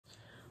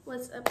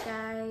What's up,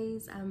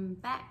 guys? I'm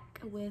back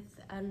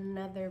with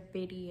another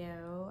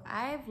video.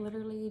 I've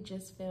literally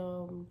just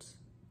filmed,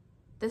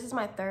 this is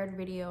my third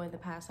video in the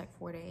past like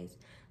 4 days,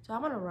 so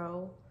I'm on a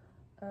roll.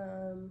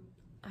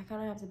 I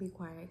kind of have to be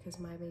quiet because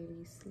my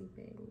baby's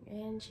sleeping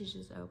and she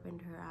just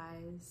opened her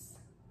eyes.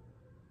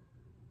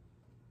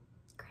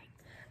 Great.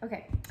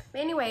 Okay,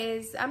 but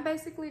anyways, I'm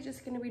basically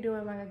just gonna be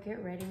doing like a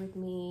get ready with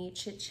me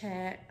chit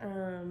chat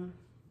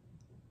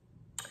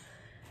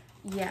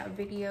yeah,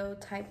 video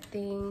type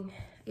thing.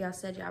 Y'all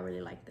said y'all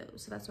really like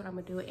those, so that's what I'm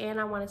gonna do. And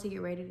I wanted to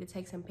get ready to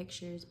take some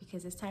pictures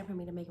because it's time for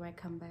me to make my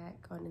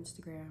comeback on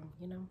Instagram,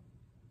 you know.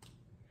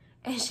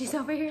 And she's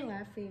over here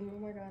laughing. Oh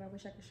my god, I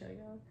wish I could show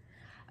y'all.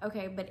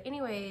 Okay, but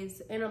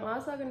anyways, and I'm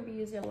also gonna be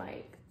using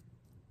like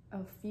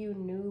a few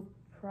new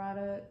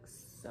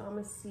products, so I'm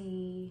gonna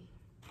see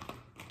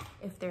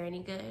if they're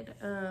any good.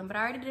 But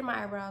I already did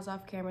my eyebrows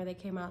off camera. They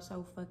came out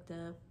so fucked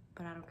up,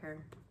 but I don't care.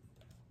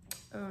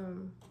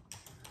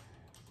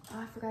 Oh,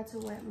 I forgot to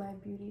wet my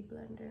beauty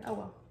blender. Oh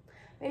well.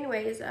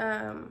 Anyways,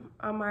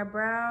 on my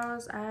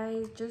brows,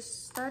 I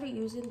just started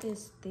using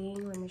this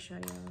thing. Let me show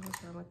you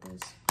what's wrong with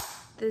this.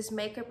 This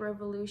Makeup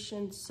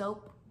Revolution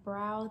soap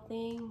brow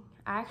thing.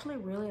 I actually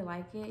really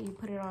like it. You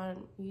put it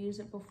on, you use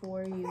it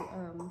before you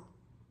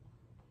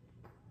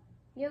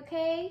you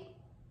okay?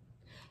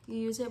 You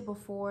use it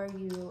before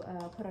you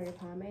put on your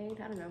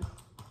pomade. I don't know.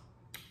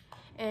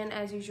 And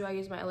as usual, I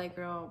use my LA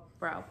Girl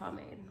brow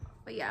pomade.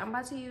 But yeah, I'm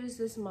about to use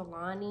this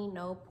Milani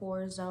No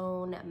Pore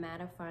Zone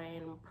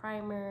Mattifying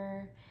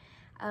Primer.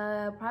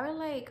 Probably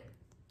like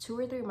 2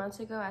 or 3 months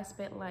ago, I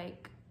spent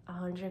like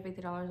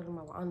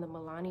 $150 on the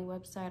Milani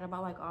website. I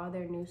bought like all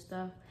their new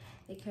stuff.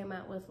 They came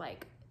out with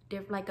like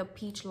like a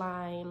peach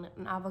line,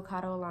 an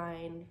avocado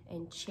line,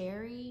 and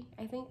cherry,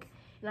 I think.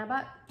 And I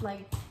bought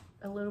like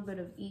a little bit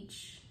of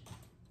each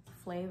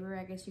flavor,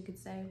 I guess you could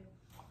say.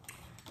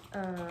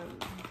 But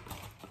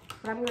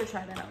I'm gonna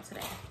try that out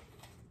today.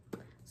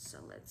 So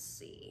let's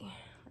see.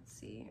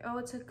 Oh,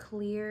 it's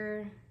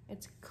clear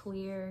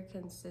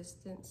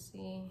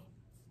consistency.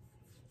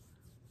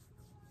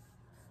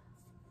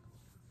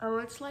 Oh,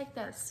 it's like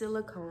that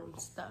silicone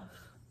stuff.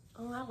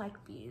 Oh, I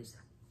like these.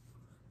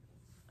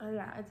 Oh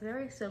yeah, it's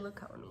very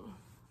silicone-y.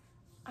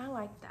 I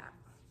like that.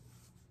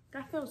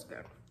 That feels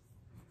good.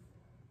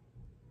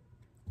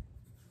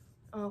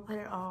 I'm gonna put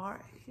it all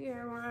right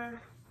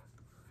here.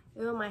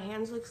 Ew, my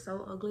hands look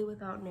so ugly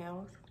without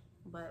nails,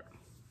 but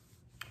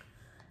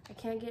I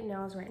can't get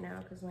nails right now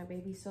because my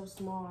baby's so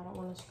small. I don't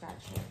want to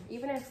scratch him.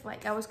 Even if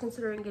like I was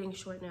considering getting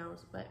short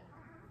nails, but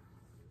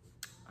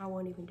I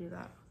won't even do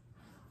that.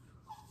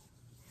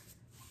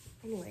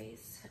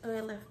 Anyways,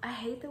 I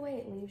hate the way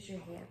it leaves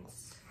your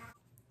hands.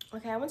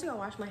 Okay, I went to go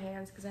wash my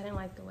hands because I didn't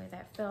like the way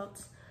that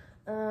felt.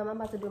 I'm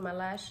about to do my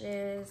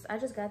lashes. I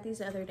just got these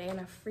the other day and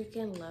I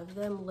freaking love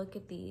them. Look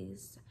at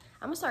these.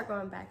 I'm gonna start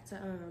going back to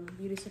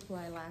Beauty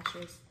Supply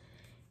lashes.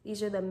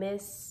 These are the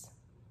Miss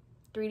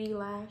 3D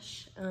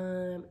lash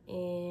in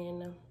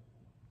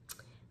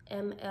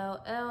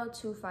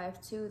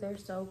MLL252. They're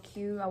so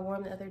cute. I wore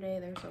them the other day.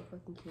 They're so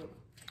fucking cute.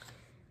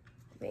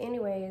 But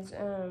anyways,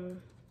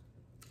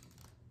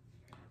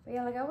 but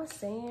yeah, like I was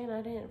saying,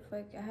 I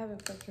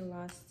haven't fucking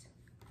lost.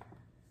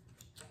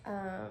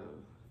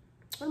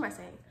 What am I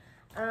saying?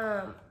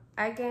 I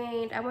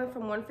went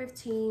from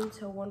 115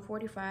 to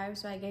 145,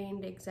 so I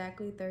gained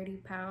exactly 30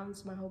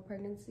 pounds my whole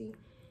pregnancy.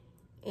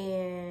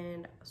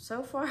 And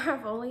so far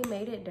I've only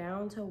made it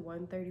down to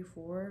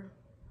 134.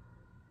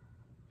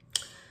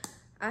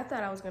 I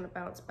thought I was gonna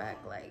bounce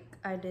back like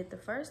I did the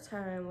first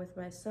time with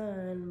my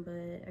son,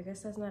 but I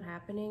guess that's not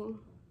happening.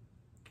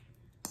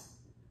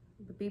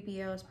 The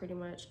BBL is pretty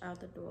much out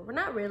the door. But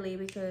not really,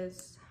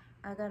 because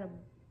I got a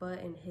butt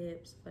and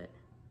hips,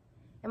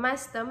 and my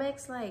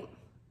stomach's like,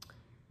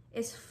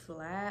 it's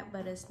flat,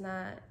 but it's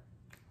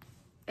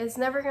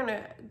never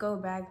gonna go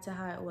back to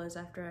how it was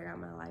after I got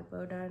my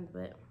lipo done,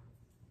 but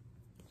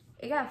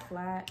it got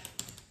flat.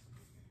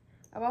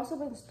 I've also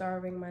been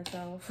starving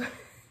myself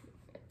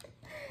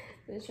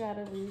to try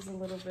to lose a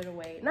little bit of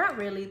weight. Not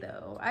really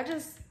though.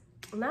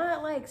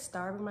 Not like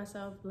starving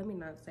myself. Let me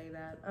not say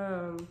that.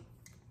 I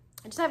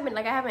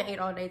haven't ate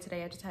all day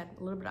today. I just had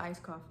a little bit of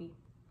iced coffee.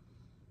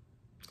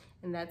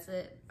 And that's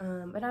it.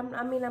 But I'm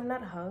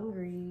not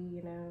hungry,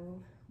 you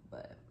know,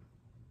 but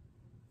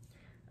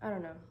I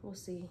don't know. We'll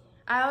see.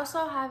 I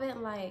also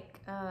haven't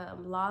like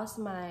lost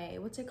my,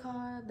 what's it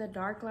called? The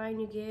dark line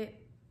you get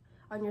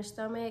on your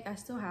stomach. I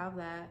still have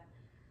that.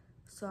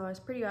 So it's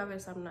pretty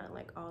obvious I'm not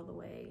like all the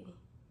way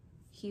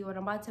healed.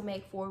 I'm about to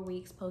make 4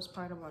 weeks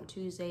postpartum on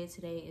Tuesday.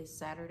 Today is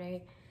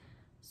Saturday.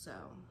 So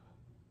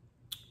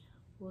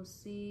we'll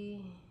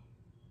see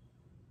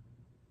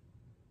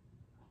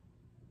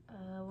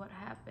what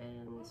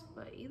happens.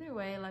 But either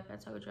way, like I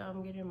told you, I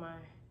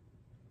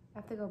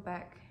have to go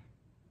back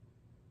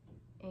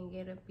and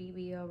get a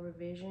BBL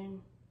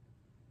revision.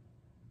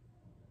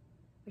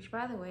 Which,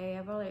 by the way,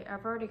 I've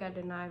already got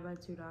denied by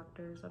 2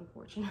 doctors,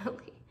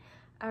 unfortunately.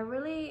 I'm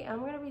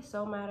gonna be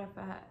so mad if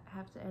I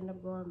have to end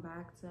up going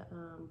back to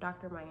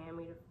Dr.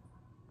 Miami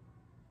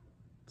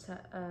to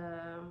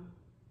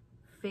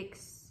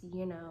fix,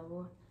 you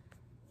know,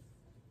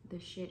 the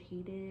shit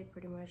he did,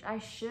 pretty much. I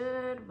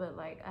should, but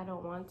like I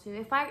don't want to.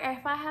 If I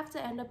have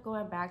to end up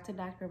going back to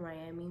Dr.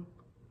 Miami,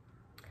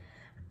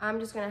 I'm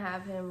just gonna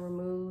have him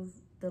remove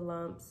the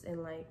lumps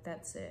and like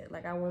that's it.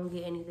 Like I won't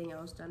get anything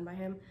else done by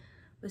him.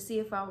 But see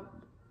if I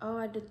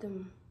did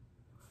them.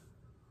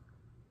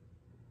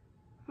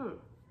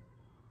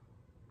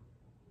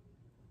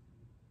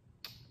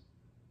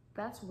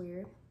 That's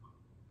weird.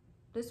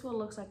 This one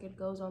looks like it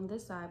goes on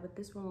this side, but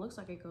this one looks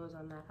like it goes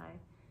on that side.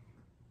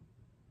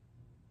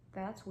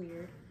 That's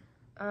weird.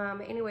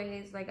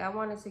 Anyways, like I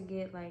wanted to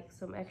get like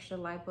some extra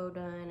lipo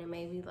done and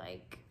maybe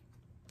like,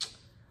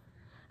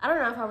 I don't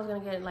know if I was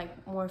gonna get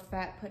like more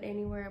fat put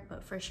anywhere,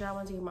 but for sure I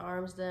want to get my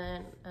arms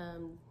done,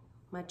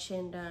 my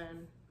chin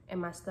done, and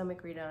my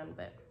stomach redone.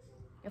 But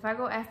if I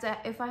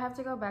have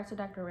to go back to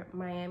Dr.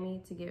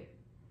 Miami to get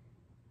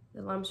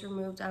the lumps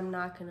removed, I'm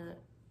not gonna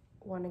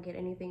want to get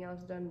anything else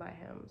done by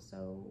him,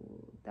 so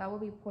that will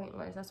be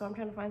pointless. That's why I'm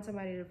trying to find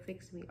somebody to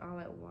fix me all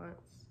at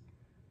once.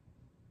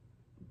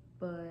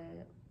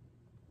 But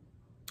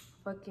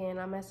fucking,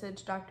 I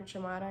messaged Dr.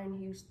 Chamada in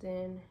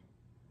Houston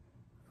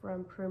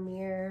from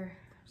Premier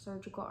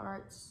Surgical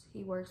Arts.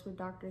 He works with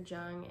Dr.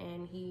 Jung,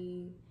 and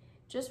he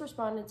just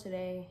responded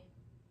today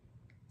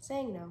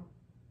saying no.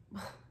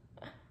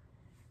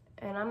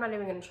 And I'm not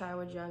even gonna try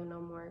with Jung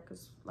no more,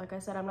 because like I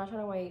said, I'm not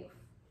trying to wait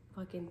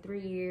fucking 3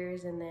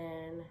 years and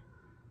then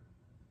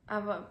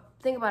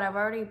think about it, I've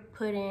already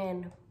put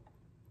in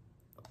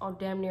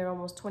damn near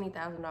almost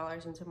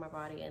 $20,000 into my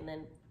body, and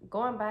then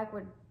going back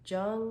with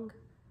Jung,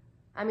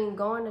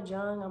 going to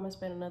Jung, I'm gonna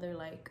spend another,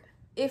 like,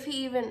 if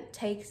he even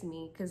takes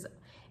me, because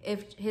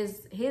if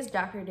his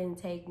doctor didn't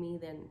take me,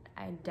 then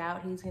I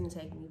doubt he's gonna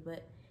take me.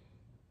 But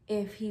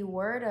if he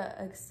were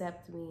to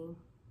accept me,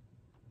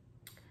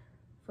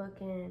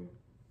 fucking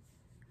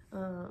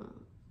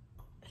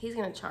he's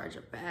gonna charge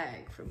a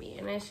bag for me,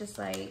 and it's just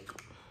like,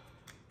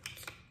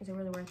 is it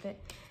really worth it?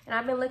 And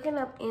I've been looking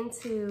up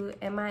into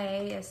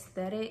MIA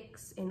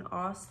Aesthetics in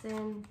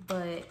Austin,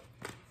 but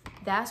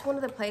that's one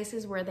of the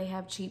places where they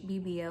have cheap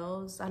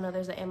BBLs. I know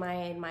there's an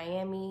MIA in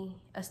Miami,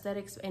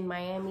 Aesthetics in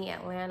Miami,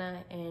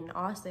 Atlanta, and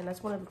Austin.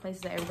 That's one of the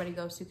places that everybody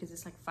goes to because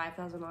it's like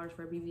 $5,000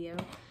 for a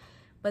BBL.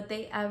 But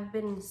I've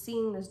been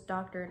seeing this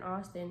doctor in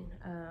Austin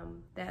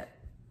that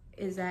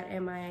is at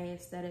MIA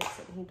Aesthetics,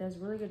 and he does a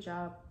really good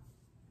job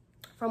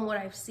from what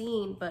I've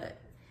seen.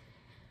 But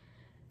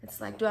it's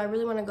like, do I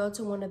really want to go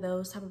to one of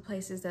those type of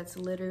places that's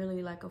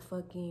literally like a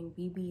fucking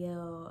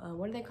BBL?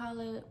 What do they call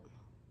it?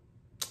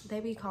 They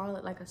be calling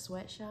it like a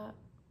sweatshop.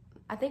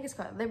 I think it's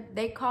called,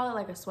 they call it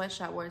like a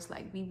sweatshop where it's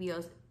like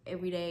BBLs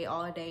every day,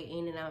 all day,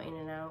 in and out, in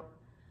and out.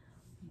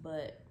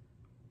 But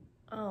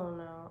I don't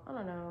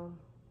know.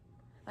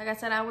 Like I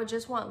said, I would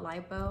just want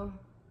lipo.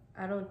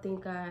 I don't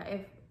think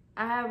if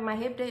I have my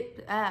hip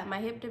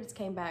dips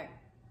came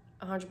back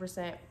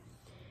 100%.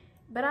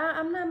 But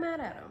I'm not mad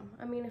at them.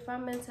 I mean, if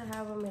I'm meant to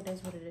have them, it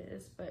is what it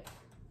is. But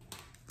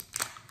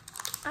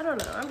I don't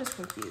know. I'm just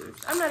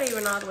confused. I'm not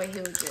even all the way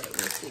healed yet.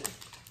 We'll see.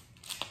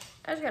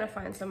 I just gotta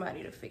find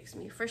somebody to fix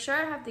me. For sure,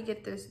 I have to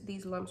get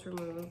these lumps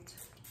removed,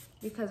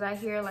 because I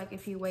hear like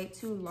if you wait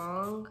too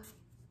long,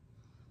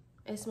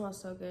 it smells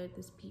so good,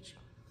 this peach.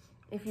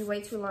 If you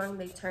wait too long,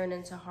 they turn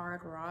into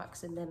hard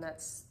rocks, and then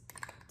that's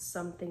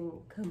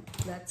something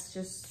that's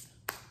just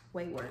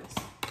way worse.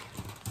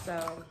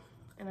 So.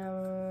 And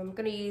I'm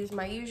gonna use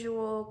my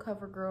usual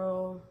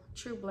CoverGirl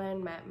True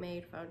Blend Matte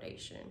Made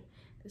Foundation.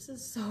 This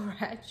is so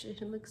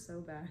ratchet, it looks so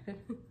bad.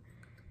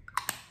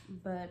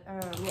 But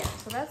yeah,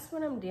 so that's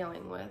what I'm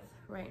dealing with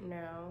right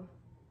now.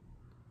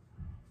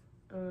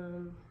 I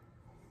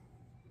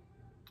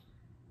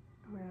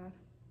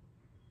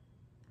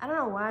don't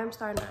know why I'm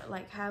starting to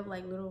like have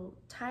like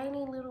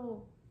tiny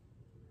little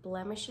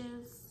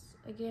blemishes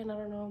again, I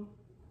don't know.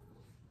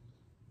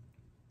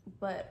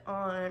 But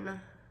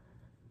on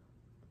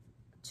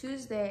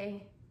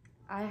Tuesday,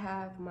 I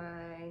have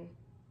my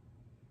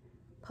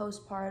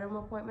postpartum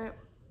appointment,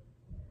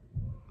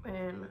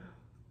 and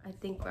I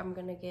think I'm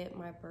gonna get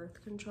my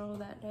birth control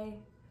that day.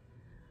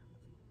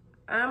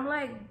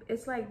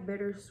 It's like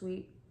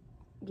bittersweet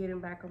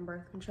getting back on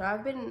birth control.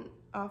 I've been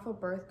off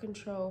of birth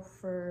control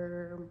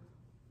for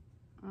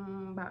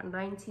about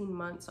 19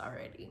 months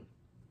already.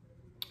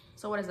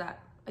 So what is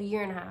that? A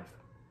year and a half.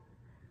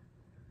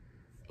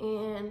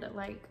 And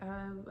like,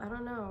 I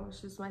don't know,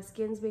 it's just my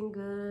skin's been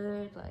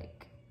good,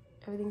 like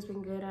everything's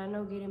been good. I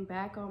know getting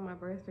back on my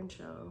birth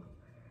control,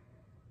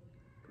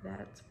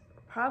 that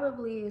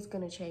probably is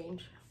gonna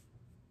change,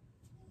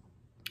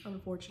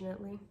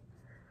 unfortunately.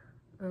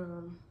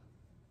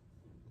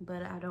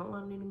 But I don't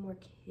want any more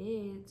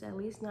kids, at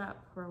least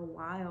not for a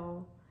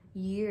while,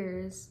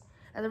 years.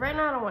 As of right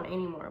now, I don't want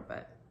any more,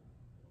 but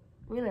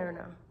you never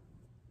know.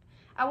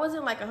 I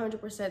wasn't like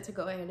 100% to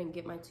go ahead and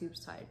get my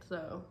tubes tied,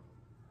 so.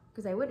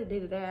 Because they would have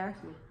did it, they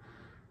asked me.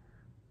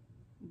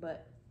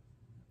 But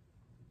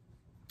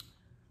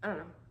I don't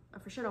know. I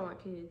for sure don't want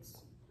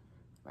kids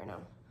right now.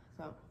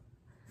 So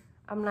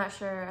I'm not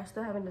sure. I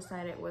still haven't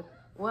decided what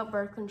what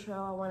birth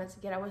control I wanted to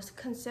get. I was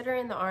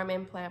considering the arm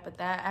implant, but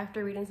that,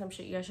 after reading some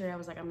shit yesterday, I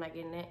was like, I'm not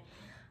getting it.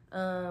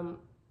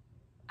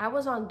 I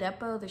was on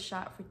Depo, the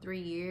shot, for 3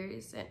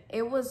 years, and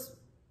it was,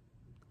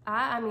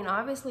 I mean,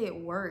 obviously it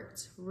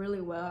worked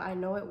really well. I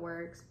know it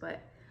works, but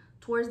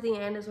towards the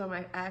end is when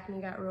my acne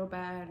got real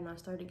bad and I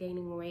started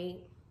gaining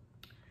weight.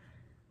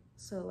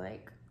 So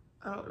like,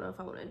 I don't know if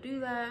I want to do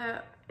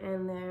that.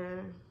 And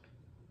then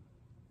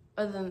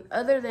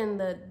other than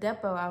the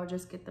Depo, I would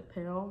just get the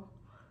pill.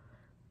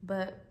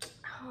 But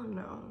I don't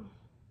know.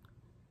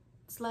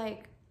 It's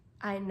like,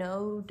 I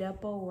know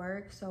Depo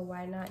works, so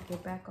why not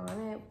get back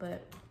on it?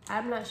 But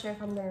I'm not sure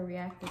if I'm gonna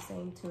react the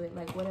same to it.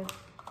 Like, what if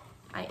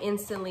I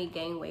instantly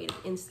gain weight,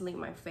 instantly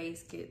my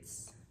face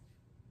gets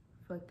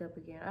fucked up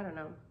again? I don't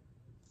know.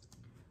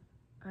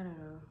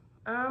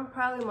 I'm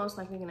probably most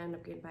likely gonna end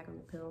up getting back on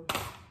the pill.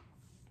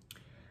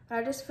 But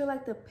I just feel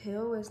like the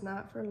pill is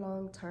not for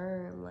long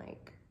term.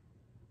 Like,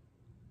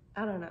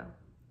 I don't know.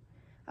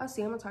 I'll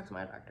see. I'm gonna talk to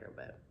my doctor,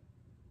 but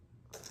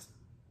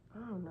I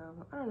don't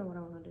know. I don't know what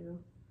I want to do.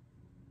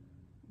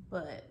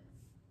 But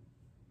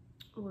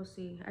we'll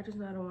see. I just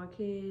know I don't want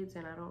kids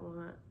and I don't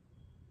want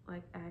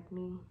like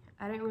acne.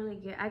 I didn't really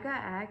get, I got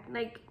acne.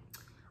 Like,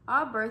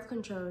 all birth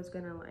control is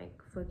gonna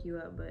like fuck you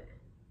up, but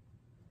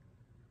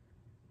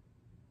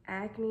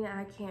acne,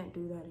 I can't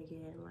do that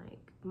again.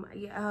 Like,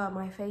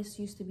 my face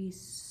used to be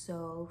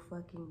so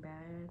fucking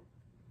bad.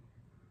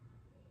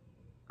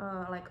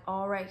 Like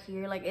all right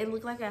here, like it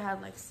looked like I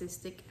had like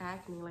cystic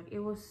acne. Like, it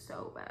was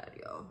so bad,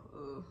 yo.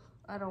 Ugh.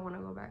 I don't want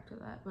to go back to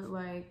that, but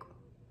like,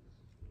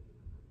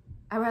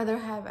 I'd rather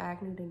have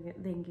acne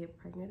than get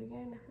pregnant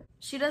again.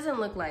 She doesn't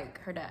look like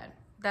her dad.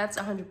 That's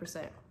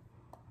 100%.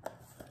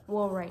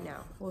 Well, right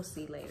now, we'll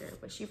see later,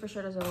 but she for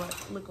sure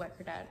doesn't look like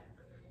her dad.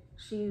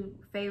 She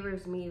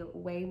favors me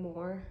way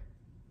more.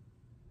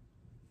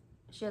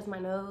 She has my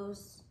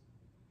nose.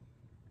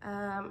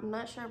 I'm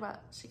not sure about,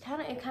 it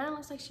kind of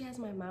looks like she has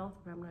my mouth,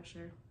 but I'm not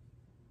sure.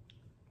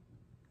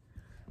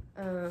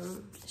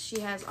 She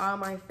has all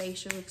my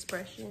facial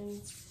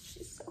expressions.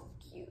 She's so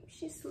cute.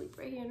 She sleeps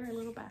right here in her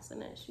little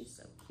bassinet. She's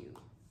so cute.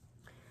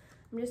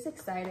 I'm just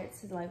excited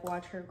to like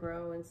watch her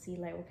grow and see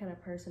like what kind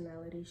of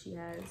personality she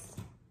has.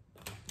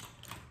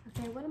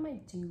 Okay, what am I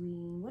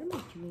doing? What am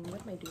I doing?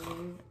 What am I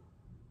doing?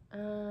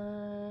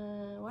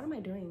 What am I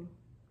doing?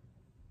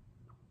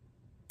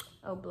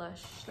 Oh,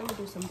 blush. Let me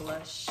do some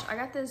blush. I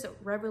got this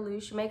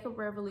Makeup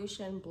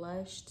Revolution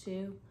blush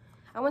too.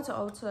 I went to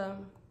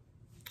Ulta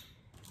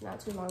not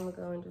too long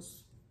ago and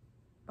just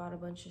bought a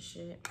bunch of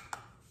shit.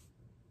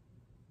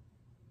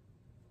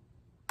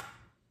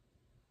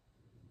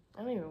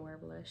 I don't even wear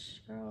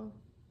blush, girl.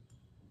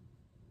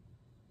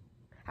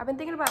 I've been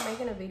thinking about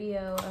making a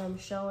video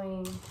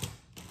showing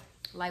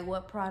like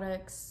what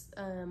products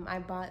I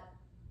bought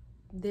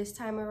this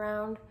time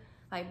around,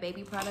 like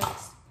baby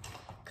products.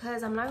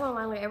 Cause I'm not gonna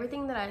lie, like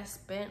everything that I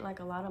spent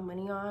like a lot of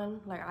money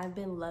on, like I've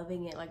been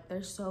loving it. Like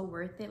they're so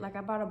worth it. Like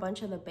I bought a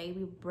bunch of the I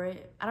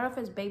don't know if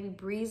it's Baby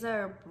Breeza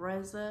or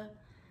Brezza,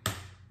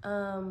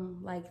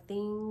 like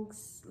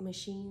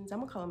machines. I'm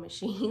gonna call them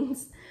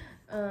machines.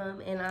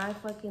 And I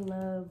fucking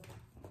love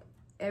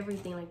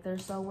everything. Like they're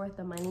so worth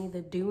the money.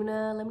 The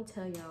Duna, let me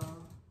tell y'all.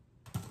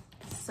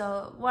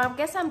 So, well, I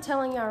guess I'm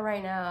telling y'all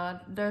right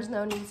now, there's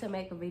no need to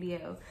make a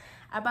video.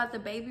 I bought the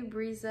Baby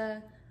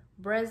Brezza,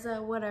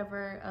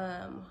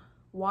 whatever,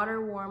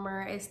 water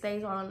warmer. It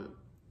stays on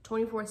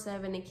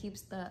 24/7. It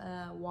keeps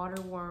the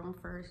water warm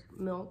for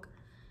milk.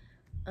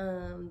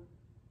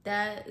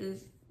 That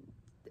is,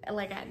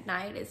 like at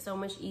night, it's so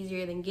much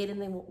easier than getting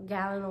the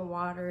gallon of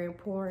water and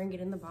pouring it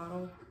in the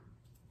bottle.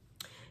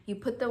 You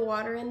put the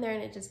water in there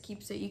and it just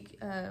keeps it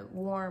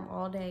warm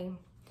all day.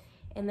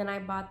 And then I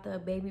bought the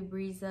Baby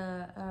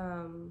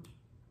Brezza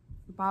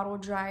bottle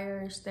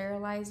dryer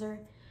sterilizer.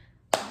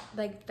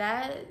 Like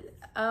that,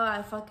 oh,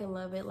 I fucking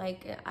love it.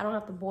 Like I don't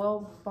have to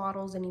boil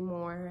bottles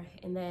anymore,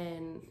 and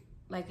then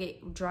like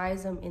it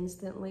dries them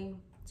instantly,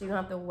 so you don't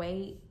have to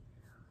wait.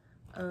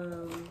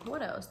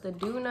 What else? The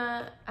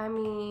Duna. I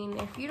mean,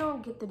 if you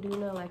don't get the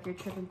Duna, like you're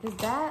tripping, because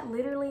that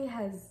literally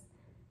has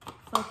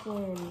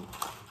fucking,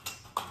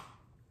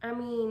 I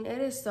mean, it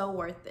is so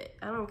worth it.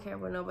 I don't care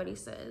what nobody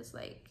says.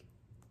 Like,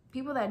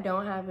 people that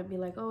don't have it be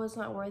like, oh, it's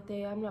not worth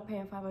it. I'm not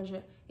paying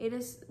 $500. It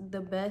is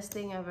the best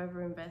thing I've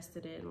ever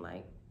invested in.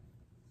 Like,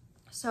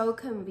 so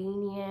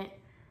convenient.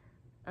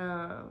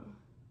 I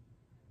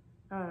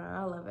don't know,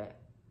 I love it.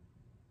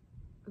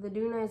 The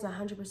Duna is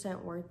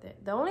 100% worth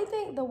it. The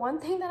one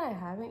thing that I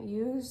haven't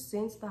used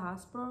since the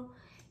hospital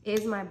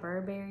is my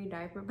Burberry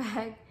diaper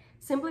bag.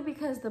 Simply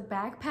because the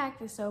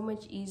backpack is so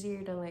much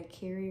easier to like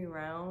carry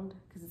around,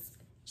 because it's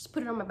just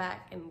put it on my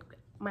back and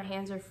my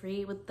hands are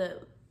free. With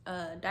the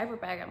diaper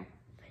bag, I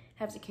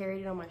have to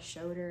carry it on my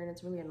shoulder and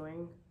it's really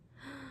annoying.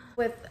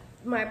 With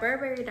my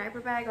Burberry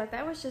diaper bag, like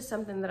that was just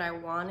something that I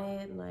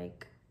wanted.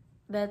 Like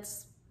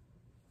that's,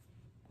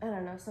 I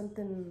don't know,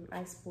 something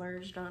I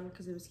splurged on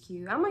because it was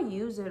cute. I'm gonna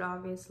use it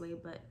obviously,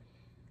 but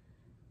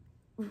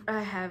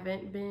I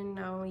haven't been.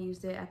 I only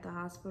used it at the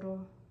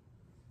hospital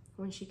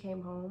when she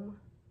came home.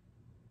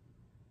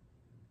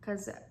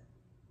 because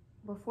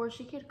before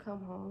she could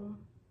come home,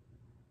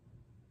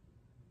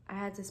 I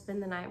had to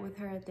spend the night with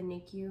her at the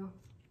NICU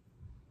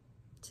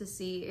to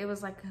see. It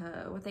was like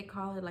a, what they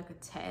call it, like a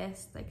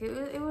test. Like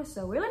it was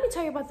so weird. Let me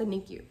tell you about the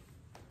NICU.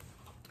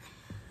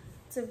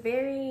 It's a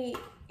very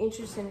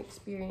interesting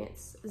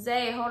experience.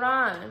 Zay, hold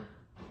on.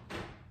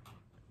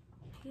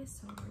 He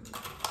is so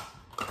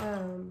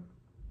rude.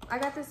 I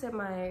got this at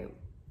my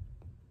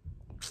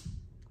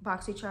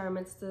BoxyCharm.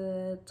 It's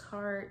the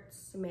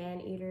Tarte's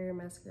Man Eater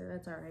mascara.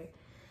 That's all right.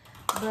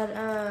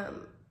 But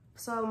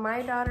so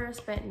my daughter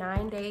spent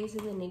 9 days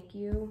in the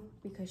NICU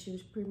because she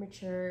was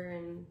premature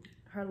and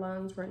her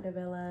lungs weren't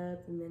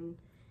developed, and then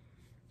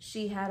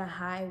she had a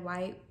high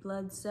white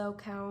blood cell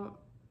count.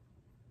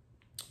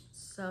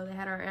 So they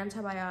had her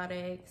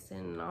antibiotics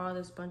and all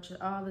this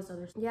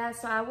other. Yeah,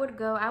 so I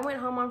went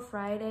home on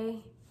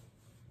Friday.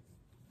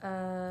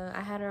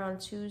 I had her on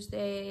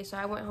Tuesday, so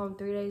I went home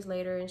 3 days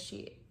later, and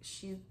she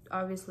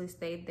obviously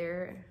stayed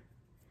there.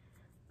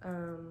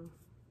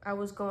 I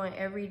was going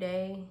every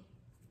day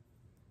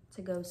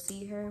to go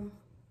see her.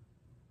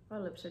 My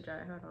lips are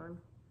dry, hold on.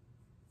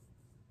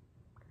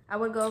 I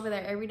would go over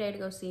there every day to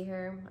go see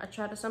her. I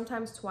tried to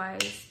sometimes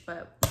twice,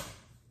 but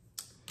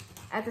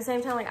at the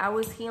same time, like I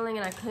was healing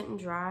and I couldn't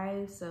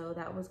drive, so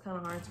that was kind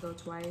of hard to go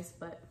twice.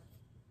 But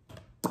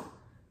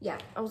yeah,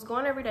 I was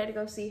going every day to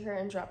go see her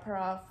and drop her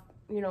off,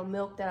 you know,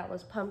 milk that I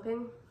was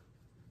pumping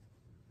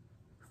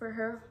for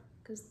her,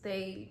 because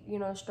they, you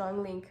know,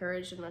 strongly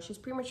encouraged, you know, she's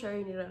premature,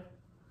 you need to,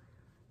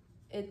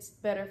 it's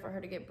better for her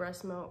to get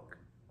breast milk.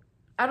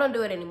 I don't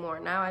do it anymore.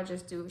 Now I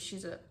just do,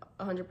 she's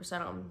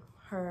 100% on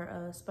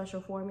her special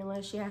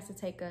formula. She has to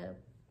take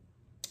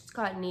it's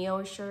called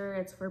NeoAssure.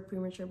 It's for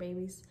premature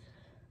babies.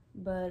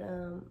 But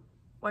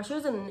while she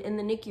was in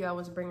the NICU, I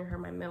was bringing her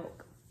my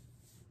milk.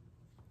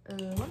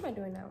 What am I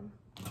doing now?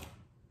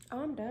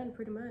 Oh, I'm done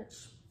pretty much.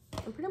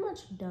 I'm pretty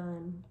much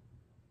done.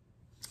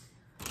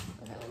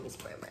 Okay, let me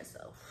spray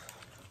myself.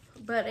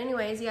 But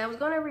anyways, yeah, I was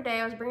going every day.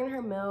 I was bringing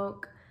her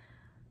milk.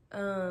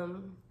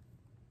 And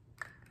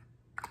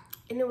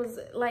it was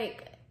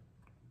like,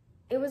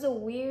 it was a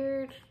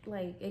weird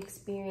like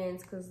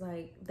experience, because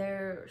like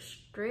they're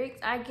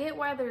strict. I get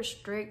why they're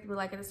strict, but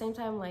like at the same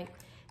time, like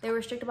they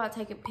were strict about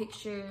taking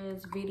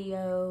pictures,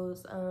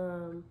 videos.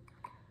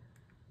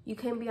 You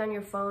couldn't be on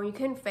your phone. You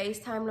couldn't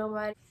FaceTime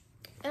nobody.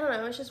 I don't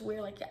know, it's just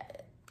weird.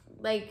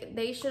 Like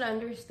they should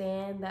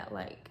understand that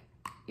like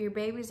your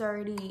baby's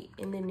already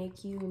in the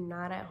NICU,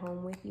 not at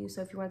home with you.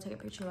 So if you want to take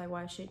a picture, like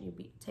why shouldn't you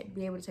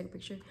be able to take a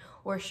picture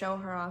or show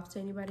her off to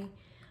anybody?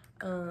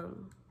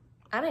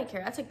 I didn't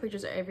care. I took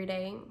pictures every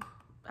day.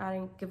 I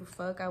didn't give a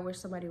fuck. I wish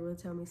somebody would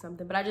tell me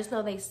something. But I just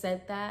know they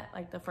said that.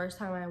 Like the first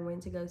time I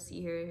went to go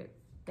see her,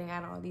 they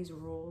had all these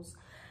rules.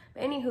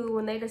 But anywho,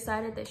 when they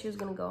decided that she was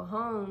going to go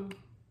home,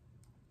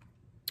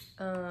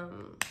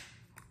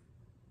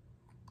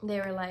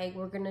 they were like,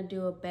 we're going to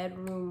do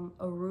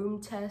a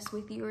room test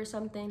with you or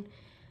something.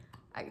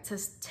 To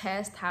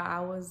test how I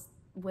was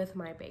with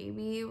my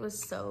baby. It was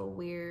so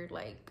weird.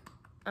 Like,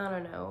 I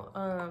don't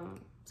know.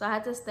 So I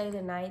had to stay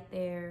the night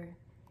there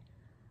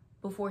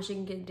before she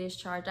can get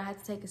discharged. I had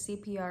to take a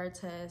CPR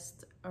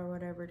test or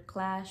whatever,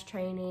 class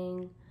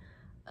training.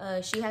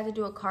 She had to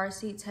do a car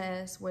seat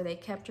test where they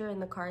kept her in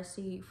the car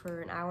seat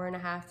for an hour and a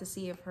half to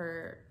see if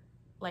her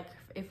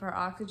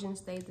oxygen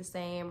stayed the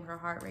same, her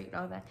heart rate,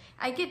 all that.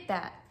 I get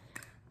that,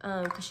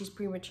 because she's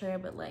premature,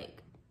 but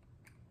like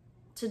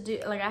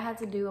I had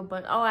to do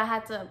I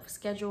had to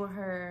schedule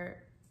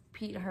her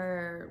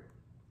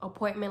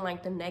appointment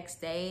like the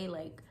next day.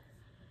 Like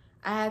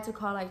I had to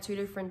call like 2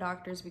 different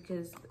doctors,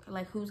 because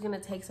like who's gonna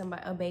take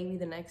a baby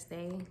the next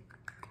day?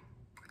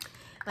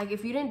 Like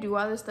if you didn't do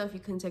all this stuff, you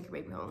couldn't take your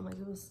baby home. Like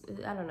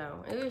I don't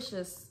know. It was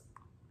just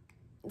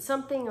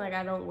something like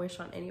I don't wish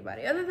on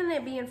anybody, other than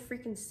it being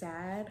freaking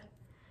sad.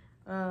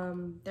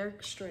 They're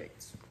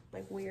strict,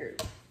 like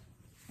weird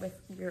with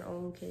your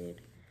own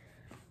kid.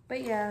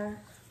 But yeah,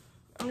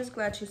 I'm just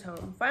glad she's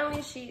home.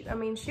 Finally,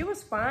 she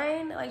was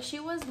fine. Like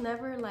she was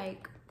never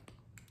like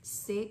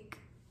sick.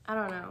 I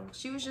don't know.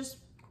 She was just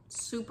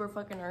super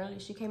fucking early.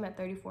 She came at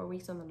 34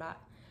 weeks on the dot.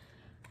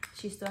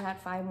 She still had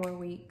 5 more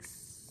weeks.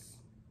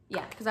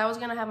 Yeah, because I was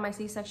gonna have my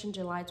C-section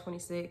July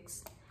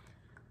 26th,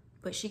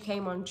 but she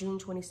came on June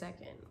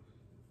 22nd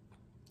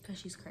because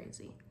she's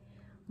crazy.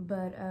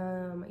 But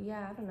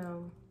yeah, I don't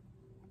know.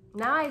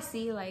 Now I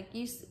see, like,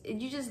 you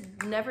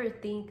just never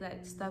think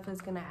that stuff is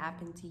gonna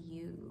happen to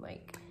you.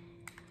 Like,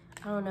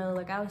 I don't know,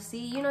 like I'll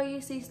see,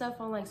 you see stuff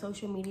on like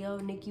social media,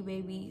 NICU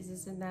babies,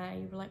 this and that,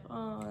 and you're like,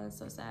 oh, that's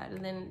so sad.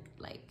 And then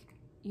like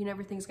you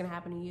never think it's gonna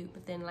happen to you,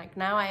 but then like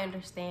now I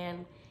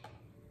understand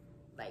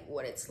like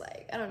what it's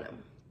like. I don't know,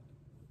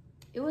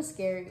 it was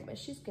scary, but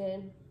she's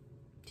good.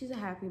 She's a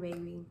happy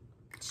baby.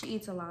 She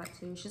eats a lot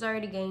too. She's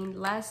already gained.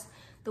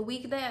 The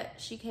week that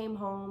she came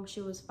home,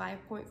 she was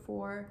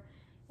 5.4,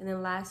 and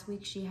then last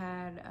week she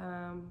had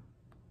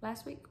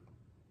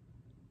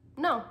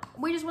no,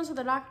 we just went to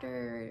the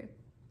doctor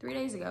 3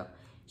 days ago.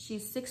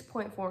 She's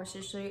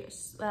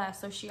 6.4,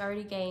 so she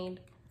already gained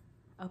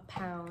a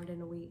pound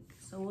in a week.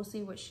 So we'll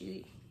see what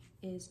she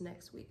is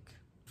next week.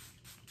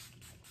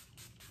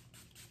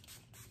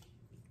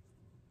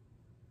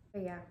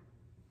 But yeah.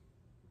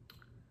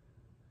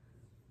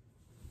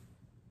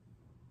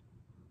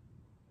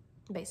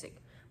 Basic.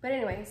 But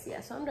anyways,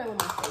 yeah, so I'm done with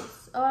my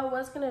face. Oh, I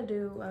was gonna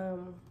do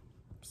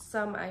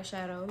some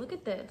eyeshadow. Look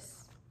at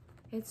this.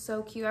 It's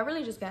so cute. I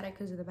really just got it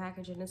because of the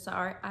packaging. It's the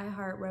I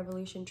Heart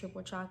Revolution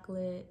Triple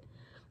Chocolate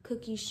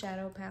Cookie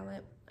Shadow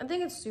Palette. I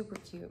think it's super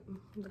cute.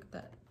 Look at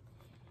that.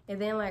 And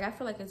then, like, I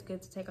feel like it's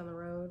good to take on the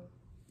road.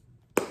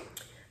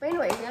 But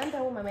anyways, yeah, I'm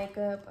done with my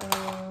makeup.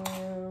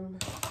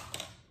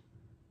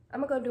 I'm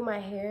gonna go do my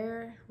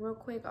hair real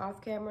quick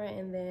off camera,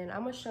 and then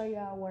I'm gonna show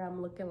y'all what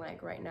I'm looking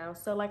like right now.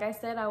 So like I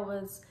said,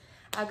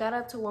 I got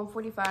up to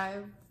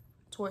 145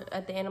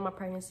 at the end of my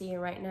pregnancy,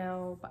 and right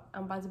now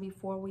I'm about to be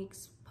 4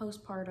 weeks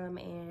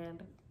postpartum,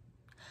 and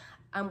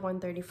I'm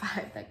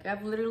 135. Like,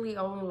 I've literally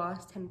only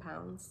lost 10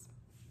 pounds.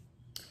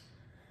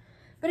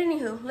 But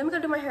anywho, let me go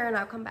do my hair and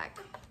I'll come back.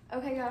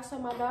 Okay, y'all, so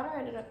my daughter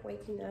ended up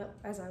waking up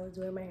as I was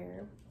doing my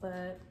hair,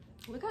 but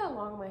look how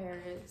long my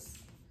hair is.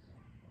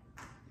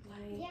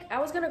 Like, I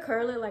was gonna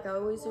curl it like I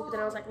always do, but then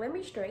I was like, let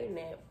me straighten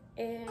it.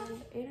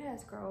 And it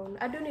has grown.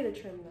 I do need a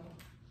trim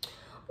though.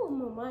 Oh,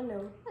 Mama, I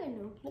know.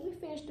 Let me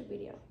finish the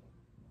video.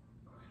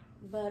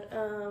 But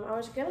I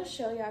was gonna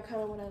show y'all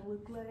kind of what I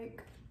look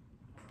like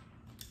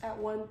at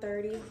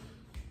 130.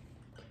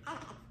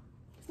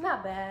 It's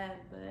not bad,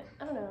 but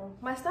I don't know.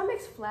 My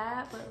stomach's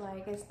flat, but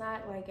like it's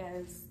not like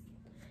as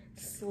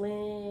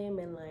slim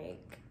and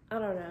like, I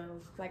don't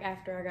know, like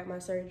after I got my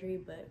surgery,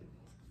 but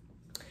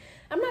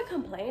I'm not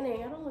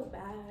complaining. I don't look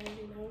bad,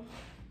 you know.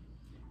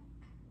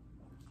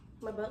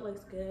 My butt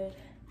looks good.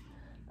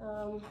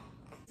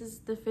 This is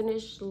the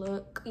finished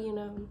look, you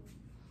know.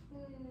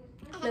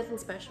 Nothing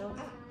special.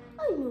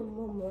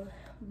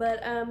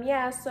 But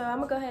yeah, so I'm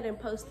gonna go ahead and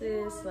post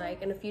this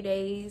like in a few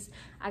days.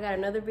 I got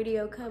another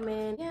video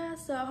coming. Yeah,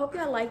 so I hope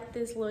y'all like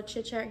this little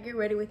chit chat. Get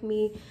ready with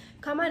me.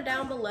 Comment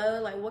down below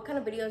like what kind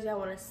of videos y'all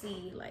want to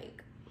see.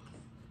 Like,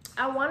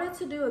 I wanted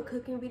to do a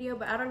cooking video,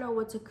 but I don't know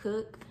what to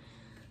cook.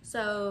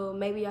 So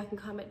maybe y'all can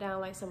comment down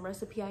like some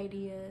recipe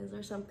ideas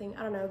or something.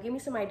 I don't know, give me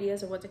some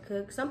ideas of what to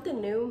cook, something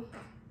new,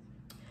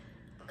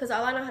 because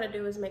all I know how to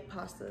do is make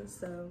pasta,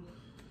 so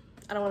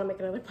I don't want to make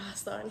another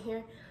pasta on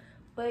here.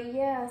 But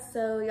yeah,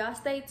 so y'all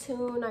stay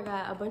tuned. I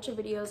got a bunch of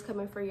videos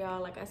coming for y'all.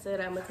 Like I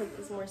said, I'm gonna take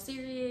this more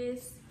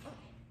serious,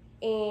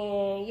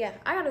 and yeah,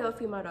 I gotta go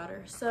feed my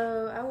daughter.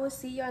 So I will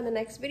see y'all in the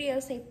next video.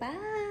 Say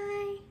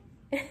bye.